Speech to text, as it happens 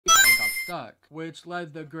suck, which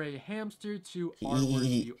led the gray hamster to R-word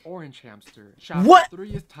the orange hamster. Chapter What? 3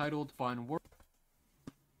 is titled Fun World.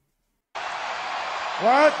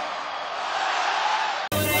 What?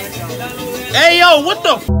 Hey yo, what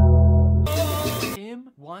the?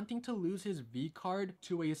 Him wanting to lose his V-card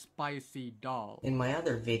to a spicy doll. In my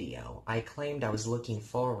other video, I claimed I was looking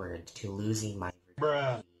forward to losing my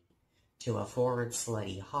virginity to a forward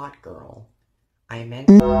slutty hot girl. I meant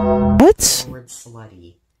What? forward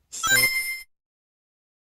slutty. So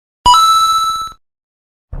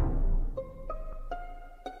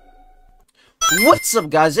What's up,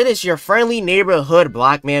 guys? It is your friendly neighborhood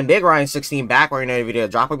black man, Big Ryan 16, back with another video.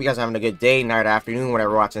 Drop. Hope you guys are having a good day, night, afternoon,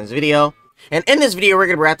 whenever you're watching this video. And in this video, we're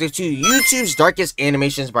gonna react to YouTube's darkest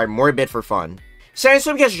animations by Morbid for fun. So if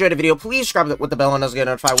you guys enjoyed the video, please subscribe with the bell on us to get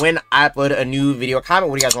notified when I upload a new video. Comment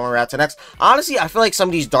what you guys want to react to next. Honestly, I feel like some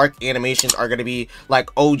of these dark animations are gonna be like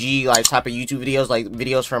OG like type of YouTube videos, like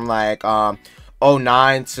videos from like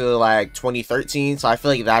 09 to like 2013. So I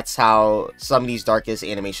feel like that's how some of these darkest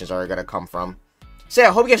animations are gonna come from. So yeah,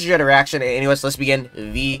 I hope you guys enjoyed the reaction. Anyways, let's begin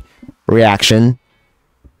the reaction.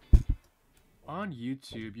 On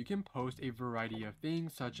YouTube, you can post a variety of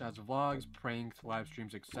things such as vlogs, pranks, live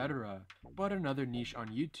streams, etc. But another niche on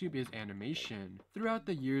YouTube is animation. Throughout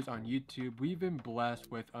the years on YouTube, we've been blessed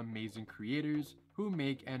with amazing creators who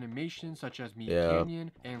make animations such as Meat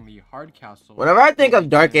Canyon and Lee Hardcastle. Whenever I think of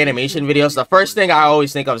dark animation videos, the first thing I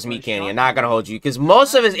always think of is Meat Canyon. Not gonna hold you, because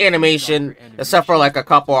most of his animation, except for like a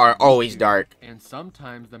couple, are always dark. And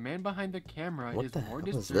sometimes the man behind the camera is more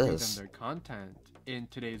disturbing than their content. In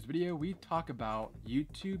today's video, we talk about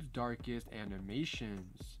YouTube's darkest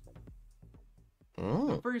animations.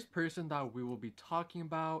 The first person that we will be talking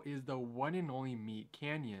about is the one and only Meat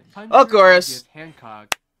Canyon. Of course.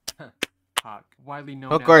 Hancock. Widely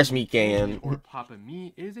known of course, as Meat Canyon or Papa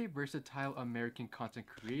Meat, is a versatile American content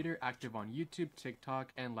creator active on YouTube,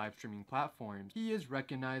 TikTok, and live streaming platforms. He is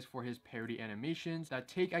recognized for his parody animations that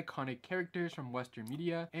take iconic characters from Western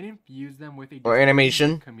media and infuse them with a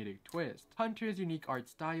comedic twist. Hunter's unique art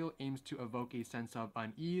style aims to evoke a sense of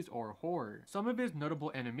unease or horror. Some of his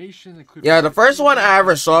notable animations include the first one I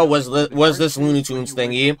ever saw was this Looney Tunes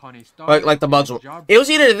thingy, like the Bugs one. It was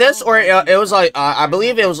either this or it was like I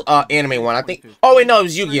believe it was anime one. I think. Oh wait, no, it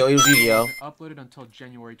was Yu-Gi-Oh. It was Yu-Gi-Oh. Uploaded until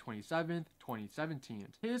January 27th, 2017.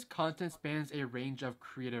 His content spans a range of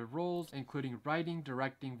creative roles, including writing,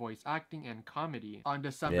 directing, voice acting, and comedy. On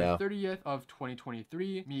December 30th of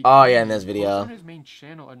 2023, Meat in this video, on his main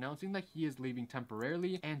channel announcing that he is leaving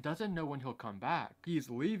temporarily and doesn't know when he'll come back. He's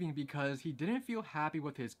leaving because he didn't feel happy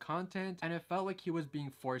with his content and it felt like he was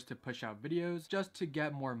being forced to push out videos just to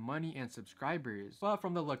get more money and subscribers. But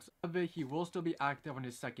from the looks of it, he will still be active on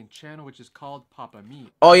his second channel, which is called Papa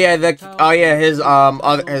Meat.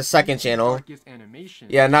 His second channel.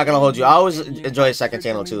 Yeah, not gonna hold you. I always enjoy his second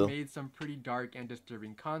channel too. Made some pretty dark and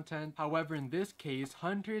disturbing content. However, in this case,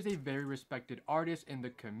 Hunter is a very respected artist in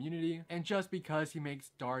the community, and just because he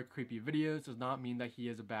makes dark, creepy videos does not mean that he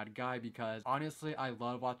is a bad guy, because honestly, I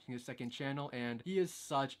love watching his second channel and he is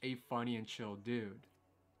such a funny and chill dude.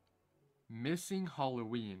 Missing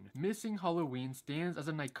Halloween. Missing Halloween stands as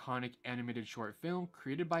an iconic animated short film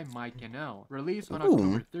created by Mike and L, released on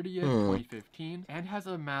October 30th, 2015, and has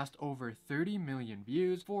amassed over 30 million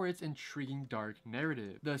views for its intriguing dark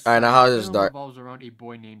narrative. The film revolves around a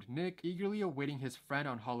boy named Nick eagerly awaiting his friend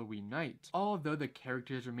on Halloween night. Although the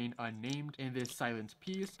characters remain unnamed in this silent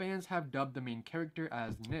piece, fans have dubbed the main character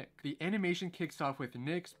as Nick. The animation kicks off with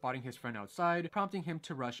Nick spotting his friend outside, prompting him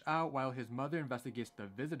to rush out while his mother investigates the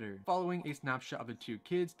visitor. Following a snapshot of the two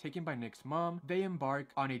kids taken by Nick's mom, they embark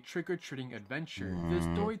on a trick-or-treating adventure. The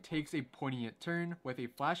story takes a poignant turn with a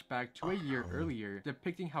flashback to a year earlier,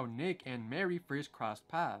 depicting how Nick and Mary first crossed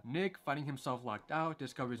paths. Nick, finding himself locked out,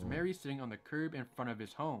 discovers Mary sitting on the curb in front of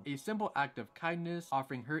his home. A simple act of kindness,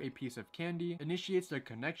 offering her a piece of candy, initiates their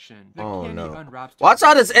connection. The candy unwraps. Watch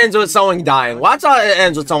how this ends with someone dying. Watch how it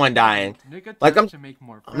ends with someone dying. Like I'm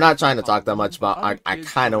not trying to talk that much, but I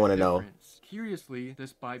kind of want to know. Curiously,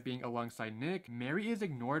 despite being alongside Nick, Mary is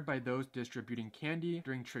ignored by those distributing candy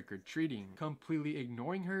during trick-or-treating, completely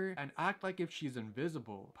ignoring her and act like if she's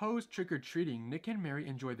invisible. Post trick-or-treating, Nick and Mary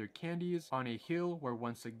enjoy their candies on a hill where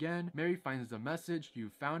once again, Mary finds the message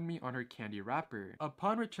 "You found me" on her candy wrapper.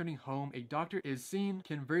 Upon returning home, a doctor is seen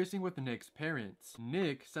conversing with Nick's parents.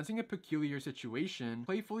 Nick, sensing a peculiar situation,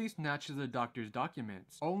 playfully snatches the doctor's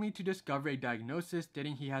documents, only to discover a diagnosis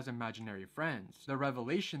stating he has imaginary friends. The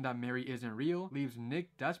revelation that Mary isn't real leaves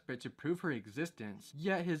Nick desperate to prove her existence,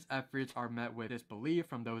 yet his efforts are met with disbelief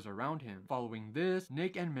from those around him. Following this,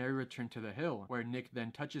 Nick and Mary return to the hill, where Nick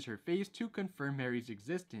then touches her face to confirm Mary's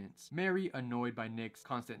existence. Mary, annoyed by Nick's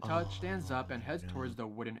constant touch, stands up and heads towards the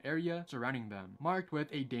wooden area surrounding them, marked with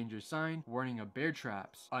a danger sign warning of bear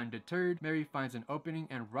traps. Undeterred, Mary finds an opening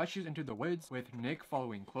and rushes into the woods, with Nick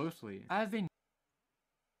following closely. As they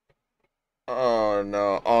Oh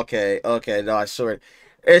no. Okay. No, I swear.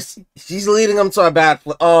 She's leading him to a bad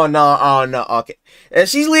place. Oh no. Okay. And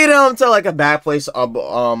she's leading him to like a bad place.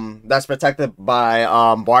 That's protected by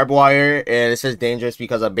barbed wire, and it says dangerous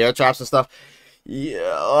because of bear traps and stuff.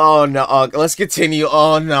 Yeah. Oh no. Let's continue.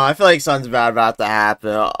 Oh no. I feel like something's bad about to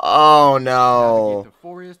happen. Oh no. navigate the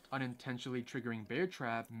forest, unintentionally triggering bear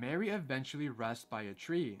trap. Mary eventually rests by a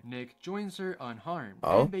tree. Nick joins her unharmed,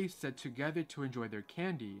 and they sit together to enjoy their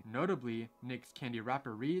candy. Notably, Nick's candy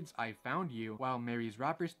wrapper reads, "I found you," while Mary's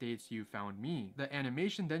wrapper states, "You found me." The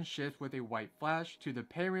animation then shifts with a white flash to the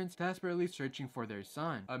parents desperately searching for their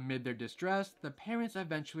son. Amid their distress, the parents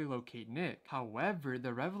eventually locate Nick. However,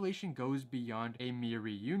 the revelation goes beyond a mere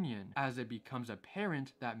reunion, as it becomes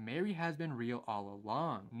apparent that Mary has been real all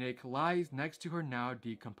along. Nick lies next to her now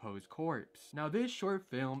decomposed corpse. Now, this short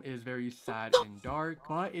film is very sad and dark,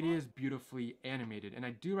 but it is beautifully animated, and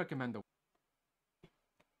I do recommend the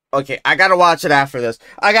Okay, I gotta watch it after this.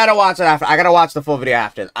 I gotta watch the full video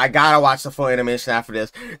after this. I gotta watch the full animation after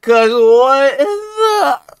this. Cause what is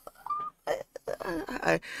the...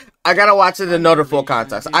 I gotta watch it to know the full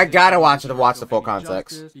context. I gotta watch it to watch the full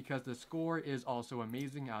context. Because the score is also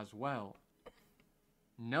amazing as well.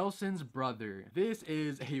 Nelson's brother. This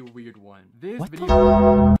is a weird one.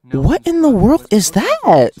 What in the world is that?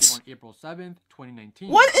 On April 7th, 2019.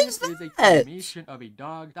 What is that? This is a animation of a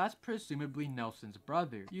dog that's presumably Nelson's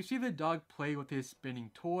brother. You see the dog play with his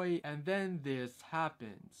spinning toy, and then this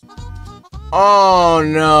happens. Oh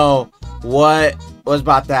no. What was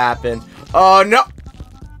about to happen? Oh no.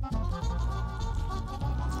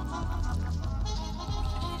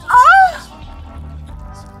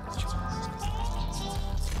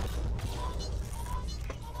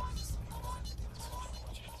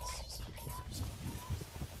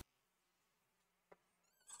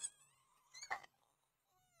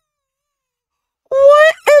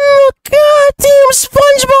 What in the goddamn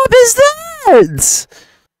SpongeBob is that?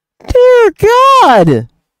 Dear God.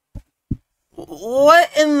 What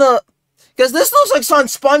in the... Because this looks like something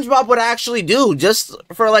SpongeBob would actually do, just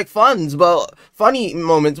for like funny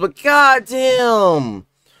moments, but goddamn.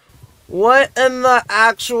 What in the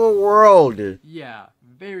actual world? Yeah.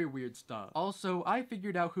 Very weird stuff. Also, I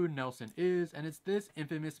figured out who Nelson is, and it's this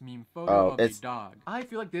infamous meme photo of a dog. I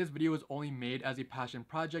feel like this video was only made as a passion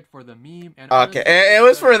project for the meme, and okay, it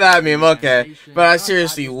was for that meme, okay. But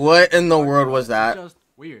seriously, what in the world was that? Just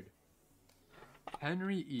weird.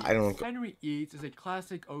 Henry Eats. Henry Eats is a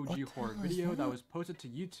classic OG horror video that was posted to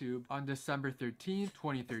YouTube on December 13th,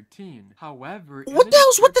 2013. However, what the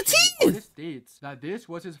hell's with the teeth? It states that this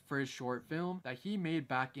was his first short film that he made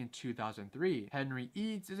back in 2003. Henry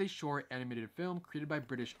Eats is a short animated film created by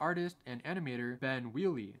British artist and animator Ben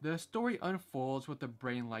Wheatley. The story unfolds with a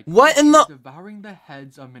brain-like creature devouring the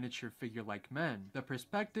heads of miniature figure-like men. The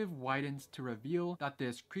perspective widens to reveal that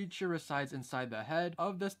this creature resides inside the head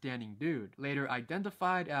of the standing dude, later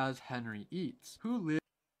identified as Henry Eats, who lives...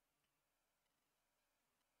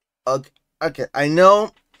 Okay, I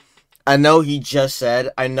know it just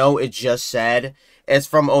said it's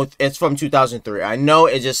from 2003. I know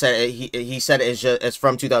it just said he said it's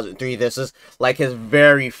from 2003. This is like his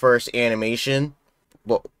very first animation.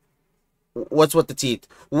 But what's with the teeth?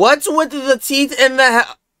 What's with the teeth in the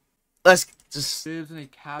Let's just...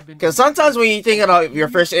 Because sometimes when you think about your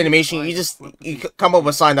first animation, you come up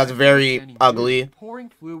with something that's very ugly. Pouring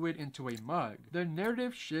fluid into a mug. The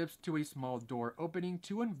narrative shifts to a small door opening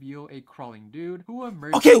to unveil a crawling dude who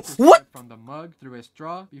emerges from the mug through a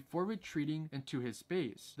straw before retreating into his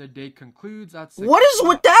space. The day concludes at 6 What is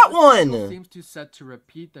with that one? Seems to set to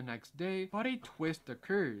repeat the next day, but a twist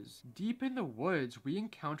occurs. Deep in the woods, we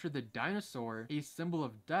encounter the dinosaur, a symbol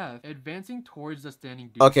of death, advancing towards the standing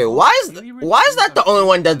dude. Okay, why is that the only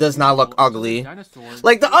one that does not look ugly?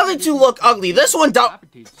 Like, the other two look ugly. This one don't.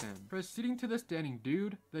 Proceeding to the standing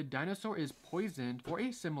dude, the dinosaur is poisoned for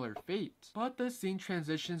a similar fate. But the scene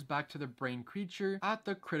transitions back to the brain creature at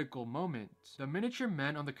the critical moment. The miniature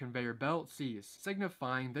men on the conveyor belt cease,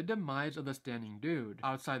 signifying the demise of the standing dude.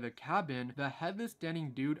 Outside the cabin, the headless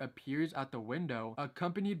standing dude appears at the window,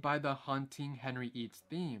 accompanied by the haunting Henry Eats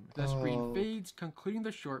theme. The screen fades, concluding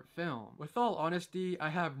the short film. With all honesty, I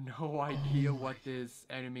have no idea idea what this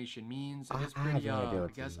animation means. It is pretty, I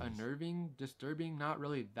guess, means. Unnerving, disturbing, not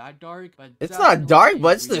really that dark, but it's not dark,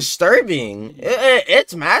 but it's disturbing.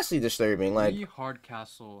 It's massively disturbing. Like Lee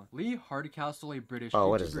Hardcastle. Lee Hardcastle, a British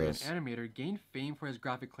what is YouTuber and this? animator, gained fame for his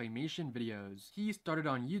graphic claymation videos. He started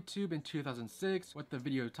on YouTube in 2006 with the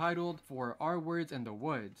video titled 4 R Words in the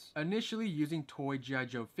Woods. Initially using toy G.I.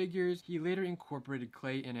 Joe figures, he later incorporated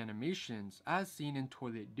clay in animations, as seen in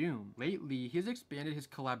Toilet Doom. Lately, he has expanded his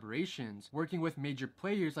collaborations, working with major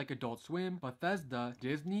players like Adult Swim, Bethesda,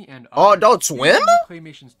 Disney, and others. Oh, Adult Swim? The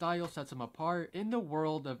claymation style sets him apart in the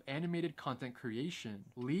world of animated content creation.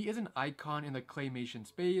 Lee is an icon in the claymation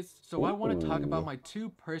space, so I want to talk about my 2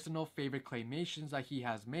 personal favorite claymations that he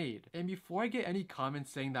has made. And before I get any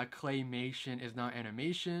comments saying that claymation is not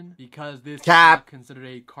animation, because this is not considered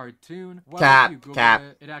a cartoon, well, if you Google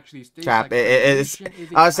it actually states that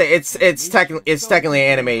I would say it's technically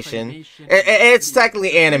animation. It's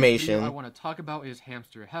technically animation. I want to talk about is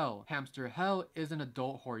Hamster Hell. Hamster Hell is an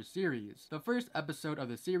adult horror series. The first episode of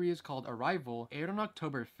the series, called Arrival, aired on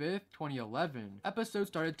October 5th, 2011. Episodes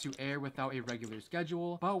started to air without a regular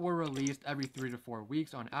schedule, but were released every 3 to 4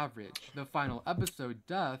 weeks on average. The final episode,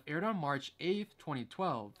 Death, aired on March 8th,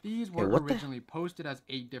 2012. These were originally posted as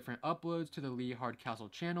 8 different uploads to the Lee Hardcastle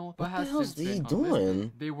channel, but has since been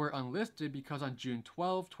unlisted. They were unlisted because on June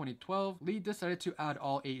 12, 2012, Lee decided to add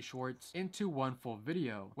all 8 shorts into one full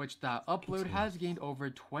video, which that upload has gained over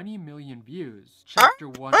 20 million views. Chapter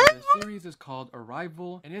 1 of the series is called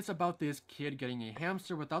Arrival, and it's about this kid getting a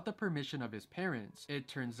hamster without the permission of his parents. It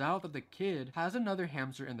turns out that the kid has another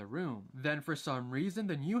hamster in the room. Then for some reason,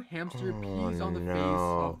 the new hamster pees on the face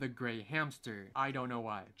of the gray hamster. I don't know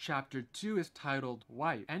why. Chapter 2 is titled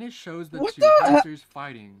White, and it shows the 2 hamsters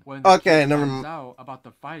fighting. When the kid finds out about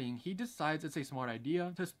the fighting, he decides it's a smart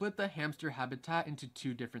idea to split the hamster habitat into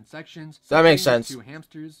 2 different sections. That makes sense. 2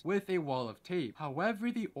 hamsters with a wall of tape.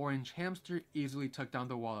 However, the orange hamster easily took down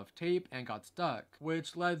the wall of tape and got stuck,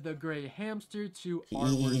 which led the gray hamster to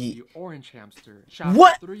R-word the orange hamster.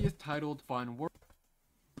 Chapter 3 is titled Fun World.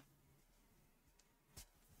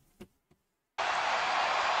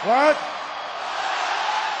 What?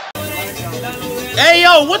 Hey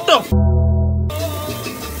yo, what the f?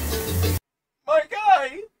 My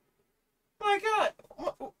guy! My god!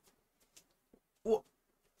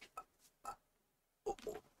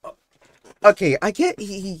 Okay, I get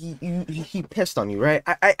he pissed on you, right?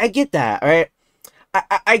 I get that, right?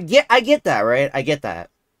 I get that, right? I get that.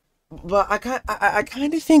 But I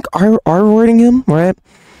kind of think R-wording him, right?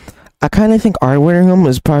 I kind of think R-wording him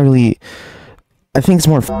is probably, I think it's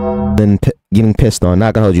more than getting pissed on.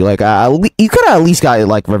 Not gonna hold you. Like, you could have at least got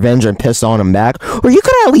like revenge and pissed on him back, or you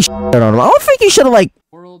could have at least on him. I don't think you should have like.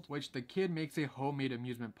 World, which the kid makes a homemade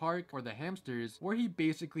amusement park for the hamsters, where he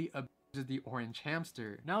basically is the orange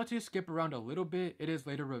hamster. Now to skip around a little bit, it is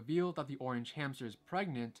later revealed that the orange hamster is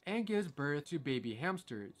pregnant and gives birth to baby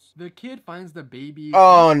hamsters. The kid finds the baby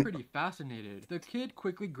pretty fascinated. The kid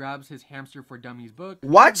quickly grabs his Hamster for Dummies book.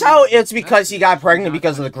 Watch out, it's because he got pregnant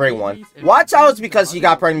because of the gray one. Watch out, it's because he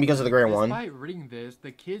got pregnant because of the gray one. Despite reading this,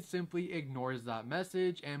 the kid simply ignores that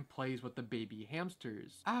message and plays with the baby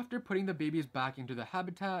hamsters. After putting the babies back into the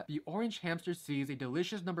habitat, the orange hamster sees a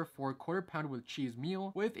delicious number 4 quarter pounder with cheese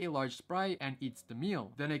meal with a large Sprite and eats the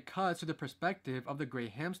meal. Then it cuts to the perspective of the gray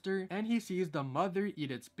hamster and he sees the mother eat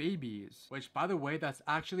its babies. Which, by the way, that's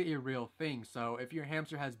actually a real thing. So if your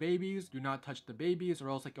hamster has babies, do not touch the babies or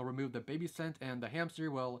else like, you'll remove the baby scent and the hamster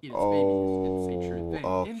will eat its babies. It's a true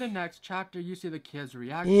thing. In the next chapter, you see the kid's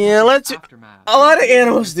reaction to the aftermath. A lot of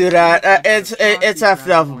animals do that. It's effed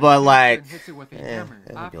up, but like, hits it with a hammer.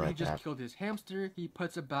 After he just killed his hamster, he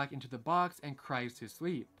puts it back into the box and cries to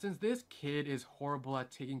sleep. Since this kid is horrible at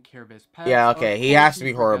taking care of his pets, he has to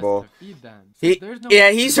be horrible.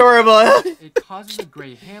 He's horrible. It causes the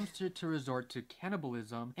gray hamster to resort to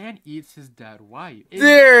cannibalism and eats his dead wife.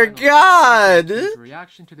 Dear God! His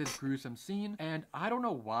reaction to this gruesome scene, and I don't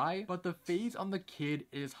know why, but the face on the kid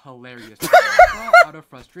is hilarious. Out of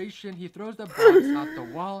frustration, he throws the box at the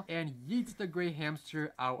wall and yeets the gray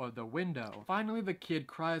hamster out of the window. Finally, the kid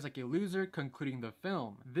cries like a loser, concluding the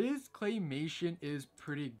film. This claymation is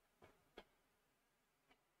pretty.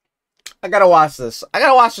 I gotta watch this. I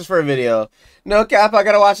gotta watch this for a video. No cap, I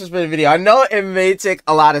gotta watch this for a video. I know it may take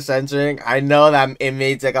a lot of censoring. I know that it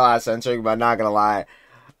may take a lot of censoring, but I'm not gonna lie.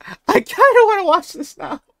 I kinda wanna watch this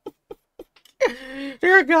now.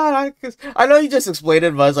 Dear God, I know you just explained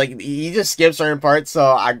it, but it's like he just skipped certain parts, so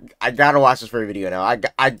I gotta watch this for a video now.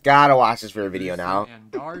 I gotta watch this for a video now.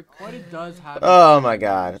 And dark, but it does have Oh my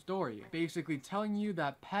God. Story, basically telling you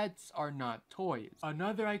that pets are not toys.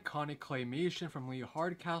 Another iconic claymation from Lee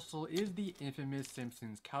Hardcastle is the infamous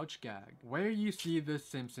Simpsons couch gag, where you see the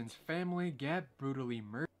Simpsons family get brutally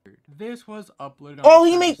murdered. This was uploaded on Oh,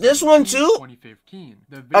 he made this one too? 2015.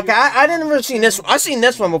 Okay, I didn't ever seen this. I've seen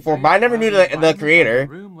this one before, but I never knew the creator.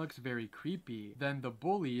 The room looks very creepy. Then the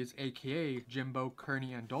bullies, aka Jimbo,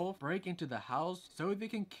 Kearney, and Dolph, break into the house so they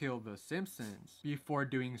can kill the Simpsons. Before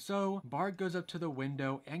doing so, Bart goes up to the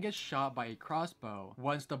window and gets shot by a crossbow.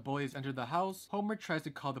 Once the bullies enter the house, Homer tries to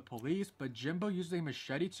call the police, but Jimbo uses a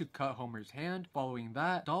machete to cut Homer's hand. Following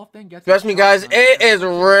that, Dolph then gets trust me guys, it is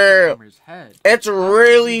real. It's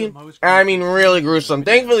really, I mean really gruesome.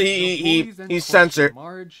 Thankfully he's censored.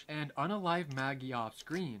 Marge and unalive Maggie off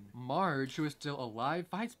screen. Marge, who is still alive,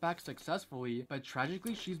 fights back successfully, but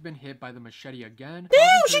tragically she's been hit by the machete again,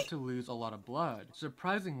 causing her to lose a lot of blood.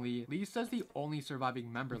 Surprisingly, Lisa's the only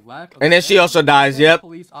surviving member left. And then she also dies, yep.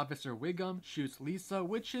 Police Officer Wiggum shoots Lisa,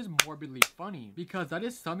 which is morbidly funny, because that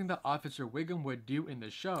is something that Officer Wiggum would do in the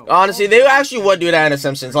show. Honestly, they actually would do that in The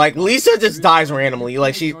Simpsons. Like, Lisa just dies randomly.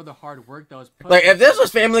 Like, she... Like, if this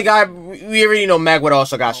was Family Guy, we already know Meg would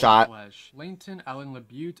also got shot. Langton Allen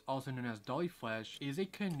LaBute, also known as Dolly Flesh, is a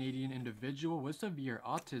Canadian individual with severe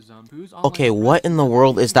autism who's okay, what in the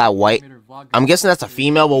world is that white? I'm guessing that's a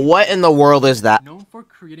female, but what in the world is that? Known for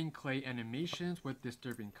creating clay animations with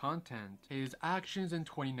disturbing content, his actions in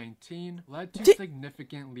 2019 led to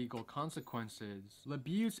significant legal consequences.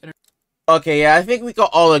 LaBute's Okay, yeah, I think we can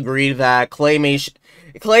all agree that claymation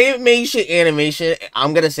animation,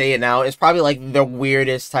 I'm gonna say it now, is probably like the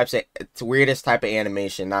weirdest type of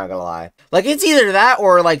animation, not gonna lie. Like, it's either that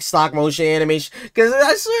or like stop motion animation, because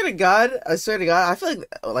I swear to God, I feel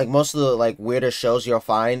like most of the like weirdest shows you'll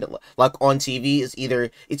find like on TV is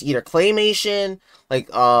either claymation, like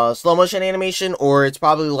slow motion animation, or it's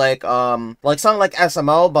probably like something like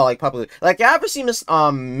SML, but like probably like, you ever seen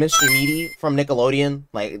Mr. Meaty from Nickelodeon?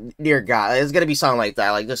 Like, dear God, it's gonna be something like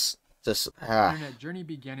that. Like, just internet journey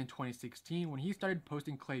began in 2016 when he started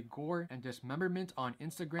posting clay gore and dismemberment on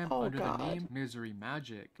Instagram under the name Misery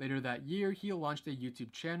Magic. Later that year, he launched a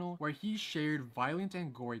YouTube channel where he shared violent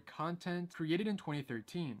and gory content created in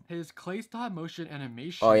 2013. His clay stop motion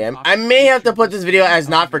animation. Oh yeah, I may have to put this video as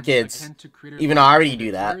not for kids, even though I already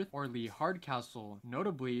do that. Or Lee Hardcastle.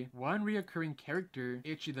 Notably, one reoccurring character,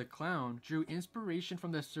 Itchy the Clown, drew inspiration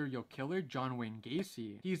from the serial killer John Wayne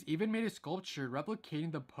Gacy. He's even made a sculpture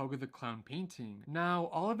replicating the Pogo the Clown painting. Now,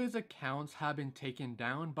 all of his accounts have been taken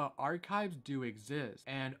down, but archives do exist.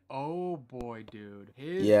 And oh boy, dude,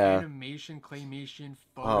 his animation, claymation,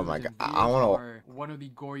 photos, oh my God, are one of the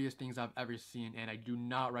goriest things I've ever seen, and I do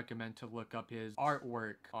not recommend to look up his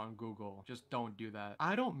artwork on Google. Just don't do that.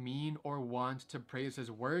 I don't mean or want to praise his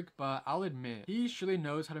work, but I'll admit, he surely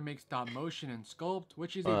knows how to make stop motion and sculpt,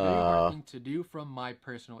 which is a very hard thing to do from my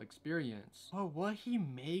personal experience. But what he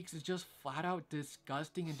makes is just flat out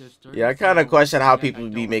disgusting and disturbing. Yeah, I kind of question how people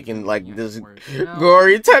be making like this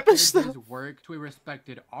gory type of stuff. His work to a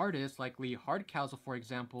respected artist like Lee Hardcastle, for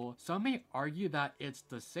example, some may argue that it's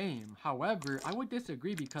the same. However, I would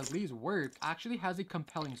disagree because Lee's work actually has a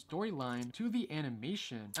compelling storyline to the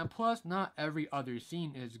animation, and plus, not every other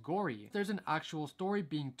scene is gory. There's an actual story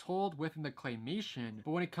being told within the claymation,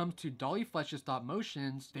 but when it comes to Dolly Flesh's stop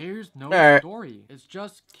motions, there's no story. It's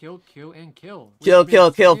just kill, kill, and kill.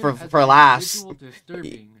 Kill for last.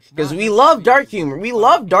 Because we love dark humor. We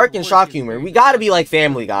love dark and shock humor. We gotta be like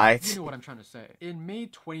Family Guy. You know what I'm trying to say. In May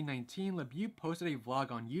 2019, LaBute posted a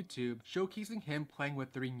vlog on YouTube showcasing him playing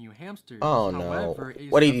with 3 new hamsters. Oh However, no.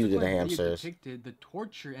 What did he do to the hamsters? Depicted the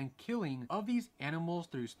torture and killing of these animals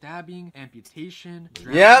through stabbing, amputation,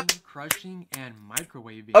 drowning, crushing, and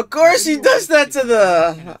microwaving. Of course he does that to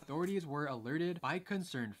the... And authorities were alerted by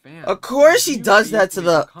concerned fans. Of course he does that to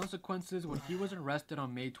the... consequences when he was arrested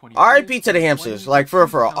on May 20th. R.I.P. to the hamsters. Like, for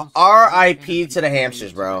R.I.P. to the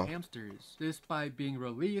hamsters, bro. Despite being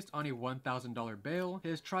released on a $1,000 bail,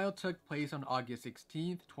 his trial took place on August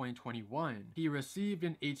 16th, 2021. He received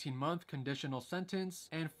an 18-month conditional sentence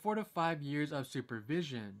and 4 to 5 years of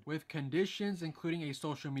supervision, with conditions including a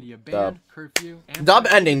social media ban, curfew, and dub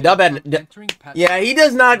ending. Yeah, he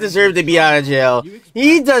does not deserve to be out of jail.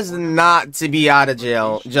 He does not to be out of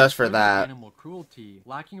jail just for that. Animal cruelty,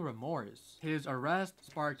 lacking remorse. His arrest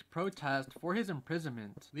sparked protest for his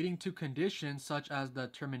imprisonment. leading to conditions such as the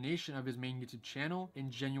termination of his main YouTube channel in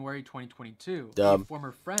January 2022. A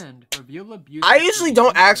former friend revealed abuse. I usually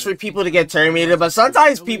don't ask for people to get terminated, but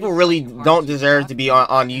sometimes people really don't deserve to be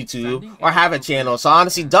on YouTube or have a channel. So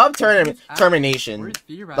honestly, dub termination,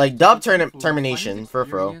 like dub termination for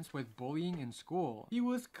real. With bullying in school, he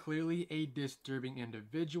was clearly a disturbing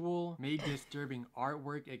individual, made disturbing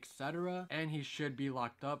artwork, etc., and he should be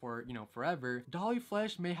locked up for, you know, forever. Dolly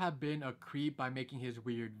Flesh may have been a creep by making his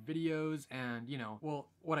weird videos and, you know, well,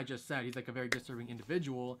 what I just said, he's like a very disturbing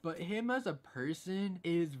individual, but him as a person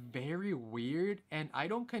is very weird, and I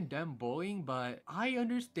don't condemn bullying, but I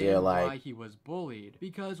understand why he was bullied,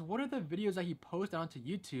 because one of the videos that he posted onto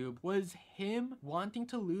YouTube was him wanting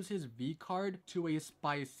to lose his V card to a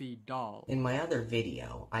spicy doll. In my other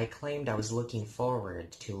video, I claimed I was looking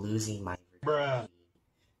forward to losing my virginity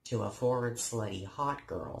to a forward slutty hot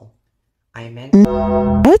girl. I meant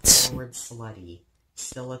what? Forward slutty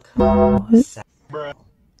silicone sex girl.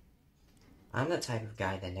 I'm the type of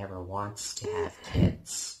guy that never wants to have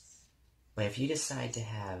kids. But if you decide to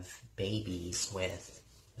have babies with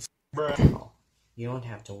a girl, you don't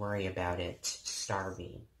have to worry about it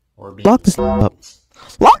starving or being Lock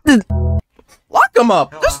him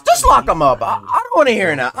up. Just lock him up. I don't want to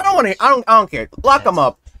hear that. I don't care. Lock him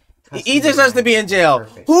up. He deserves to be in jail.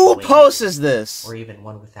 Who posts this? Or even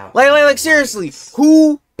one without like seriously,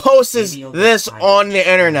 who posts this on the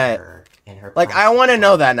internet? Like, I want to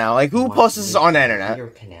know that now. Like, who posts this on the internet? Ear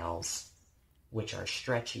canals, which are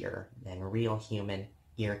stretchier than real human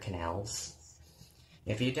ear canals.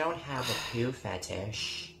 If you don't have a poo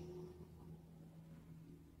fetish,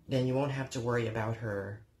 then you won't have to worry about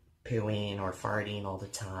her pooing or farting all the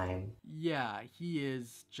time. Yeah, he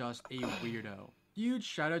is just a weirdo. Huge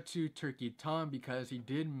shout out to Turkey Tom because he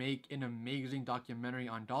did make an amazing documentary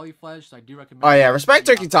on Dolly Flesh, so I do recommend. Oh yeah, respect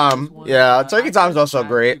Turkey Tom. Yeah, Turkey Tom's also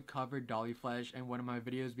great. Covered Dolly Flesh in one of my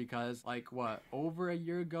videos because, like, what, over a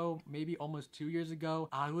year ago, maybe almost 2 years ago,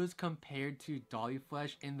 I was compared to Dolly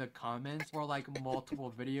Flesh in the comments for like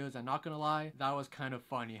multiple videos. I'm not gonna lie, that was kind of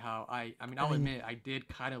funny how I mean, I'll admit I did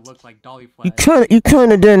kind of look like Dolly Flesh. You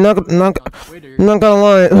kind of did. Not gonna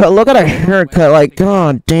lie. Look at her haircut. Like,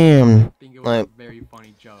 god damn. Like, very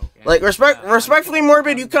funny joke. And, like, respectfully,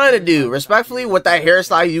 Morbid, you kind of do. Respectfully, with that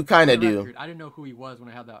hairstyle, you kind of do. I didn't know who he was when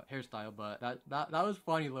I had that hairstyle, but that was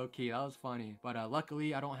funny, low-key. That was funny. But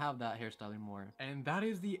luckily, I don't have that hairstyle anymore. And that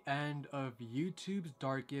is the end of YouTube's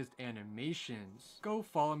darkest animations. Go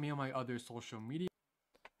follow me on my other social media.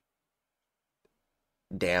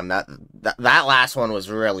 Damn, that last one was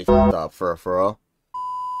really fucked up for real.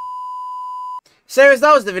 So,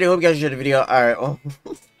 that was the video. Hope you guys enjoyed the video. Alright, well.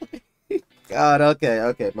 God,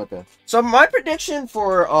 okay. So my prediction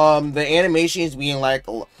for the animations being like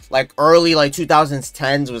early like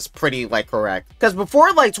 2010s was pretty like correct, because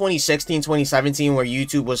before like 2016 2017 where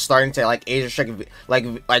YouTube was starting to like age restrict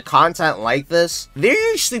like content like this, there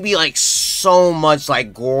used to be like so much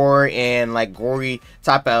like gore and like gory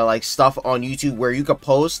type of like stuff on YouTube where you could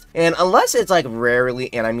post, and unless it's like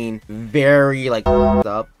rarely, and I mean very like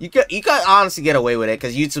up, you could honestly get away with it,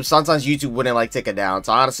 because sometimes YouTube wouldn't like take it down.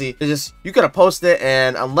 So honestly, it's just, you could have posted it,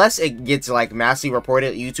 and unless it gets like massively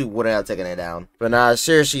reported, YouTube wouldn't have taken it down. But nah,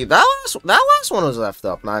 seriously, that last one was left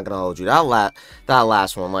up. Not gonna hold you. That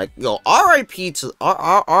last one, like, yo, RIP to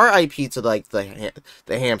like the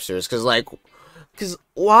hamsters, because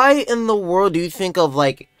why in the world do you think of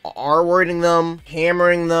like R-wording them,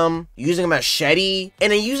 hammering them, using a machete,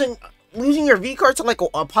 and then losing your V card to like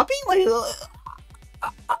a puppy? Like,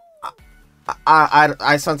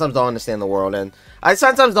 I sometimes don't understand the world, and I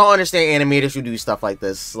sometimes don't understand animators who do stuff like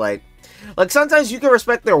this. Like sometimes you can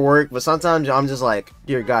respect their work, but sometimes I'm just like,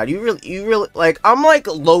 dear God, you really like, I'm like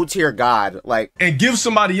low tier God, like. And give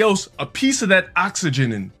somebody else a piece of that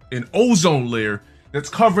oxygen and ozone layer that's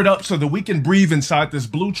covered up so that we can breathe inside this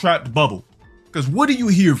blue trapped bubble. Because what are you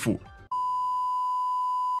here for?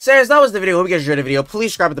 So that was the video. Hope you guys enjoyed the video.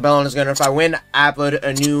 Please subscribe with the bell on. It's gonna notify when I upload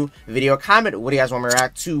a new video. Comment what do you guys want me to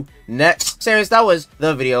react to next. So that was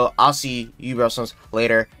the video. I'll see you bros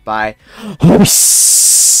later. Bye.